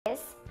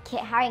Kit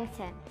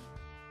Harington.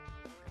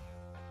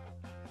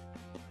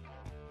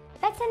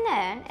 Better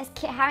known as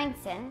Kit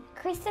Harington,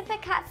 Christopher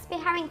Catesby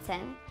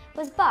Harington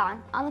was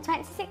born on the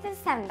 26th of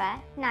December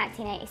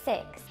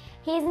 1986.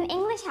 He is an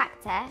English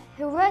actor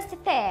who rose to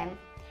fame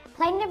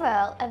playing the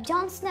role of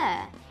Jon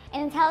Snow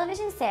in the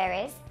television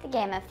series The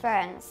Game of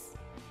Thrones.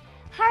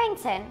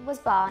 Harington was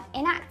born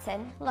in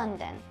Acton,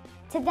 London,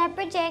 to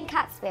Deborah Jane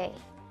Catesby,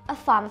 a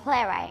former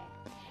playwright,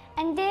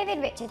 and David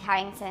Richard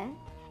Harington,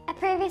 a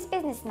previous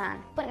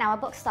businessman but now a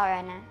bookstore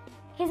owner.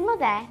 His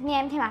mother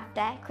named him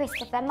after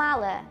Christopher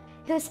Marlowe,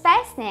 whose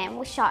first name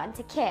was shortened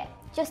to Kit,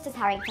 just as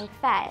Harington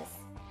prefers.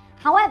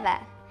 However,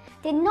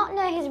 did not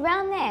know his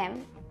real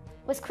name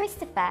was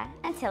Christopher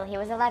until he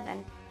was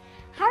 11.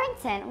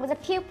 Harington was a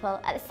pupil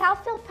at the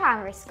Southfield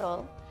Primary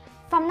School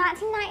from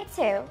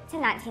 1992 to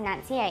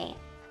 1998.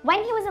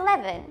 When he was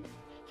 11,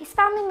 his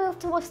family moved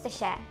to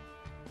Worcestershire.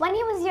 When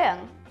he was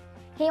young,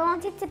 he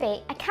wanted to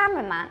be a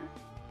cameraman,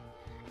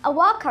 a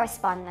war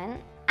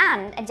correspondent,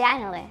 and a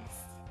journalist.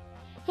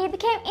 He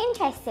became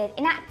interested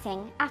in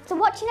acting after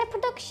watching a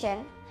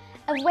production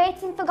of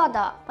Waiting for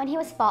Godot when he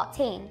was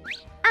 14,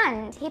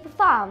 and he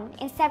performed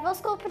in several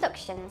school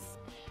productions.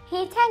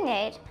 He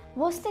attended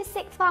Worcester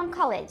Sixth Form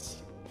College,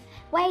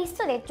 where he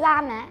studied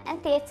drama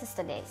and theatre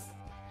studies.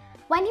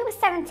 When he was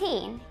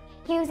 17,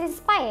 he was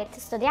inspired to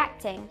study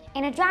acting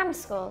in a drama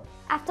school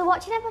after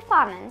watching a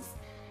performance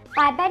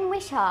by Ben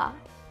Whishaw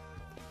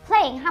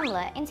playing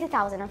Hamlet in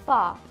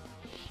 2004.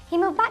 He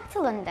moved back to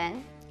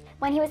London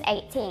when he was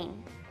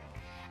 18,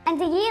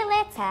 and a year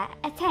later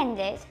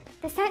attended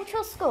the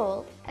Central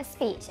School of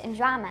Speech and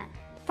Drama,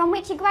 from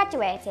which he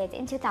graduated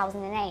in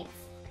 2008.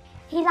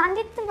 He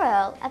landed the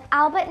role of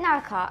Albert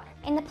Narracott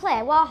in the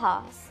play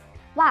Warhorse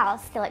while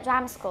still at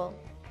drama school.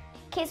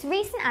 Kit's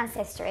recent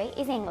ancestry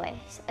is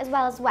English, as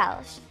well as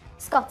Welsh,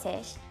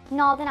 Scottish,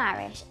 Northern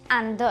Irish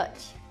and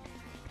Dutch.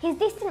 His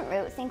distant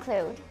roots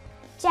include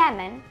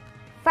German,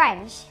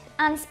 French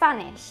and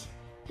Spanish.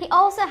 He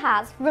also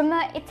has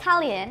remote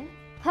Italian,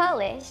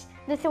 Polish,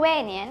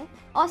 Lithuanian,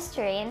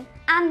 Austrian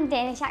and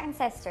Danish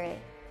ancestry.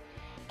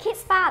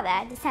 Kit's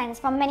father descends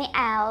from many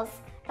earls,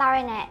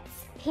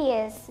 baronets,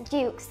 peers,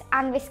 dukes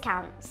and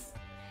viscounts.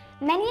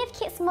 Many of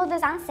Kit's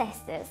mother's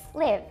ancestors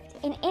lived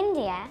in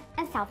India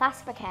and South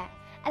Africa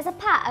as a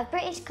part of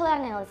British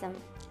colonialism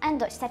and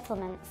Dutch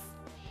settlements.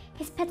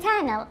 His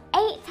paternal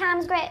 8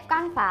 times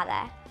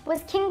great-grandfather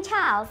was King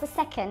Charles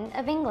II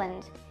of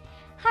England.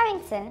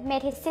 Harington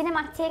made his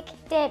cinematic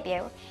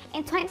debut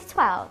in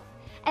 2012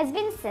 as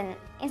Vincent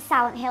in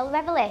Silent Hill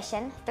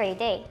Revelation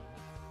 3D.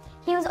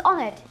 He was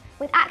honoured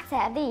with Actor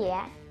of the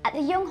Year at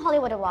the Young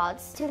Hollywood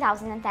Awards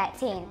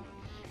 2013,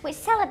 which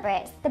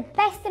celebrates the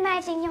best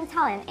emerging young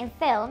talent in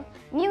film,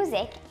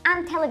 music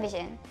and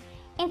television.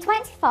 In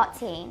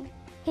 2014,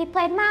 he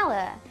played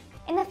Marlowe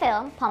in the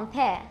film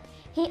Pompeii.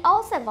 He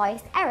also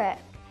voiced Eric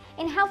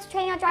in How to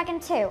Train Your Dragon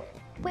 2,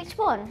 which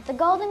won the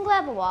Golden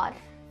Globe Award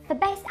for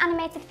Best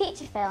Animated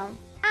Feature Film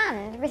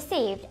and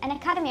received an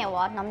Academy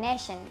Award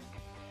nomination.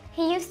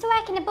 He used to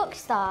work in a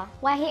bookstore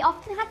where he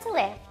often had to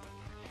lift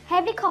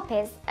heavy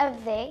copies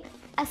of the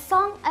A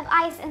Song of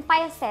Ice and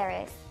Fire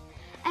series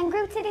and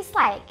grew to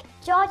dislike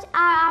George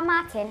R.R.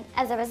 Martin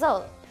as a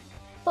result,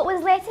 but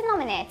was later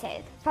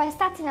nominated for a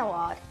Saturn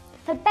Award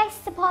for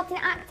Best Supporting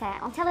Actor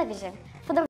on Television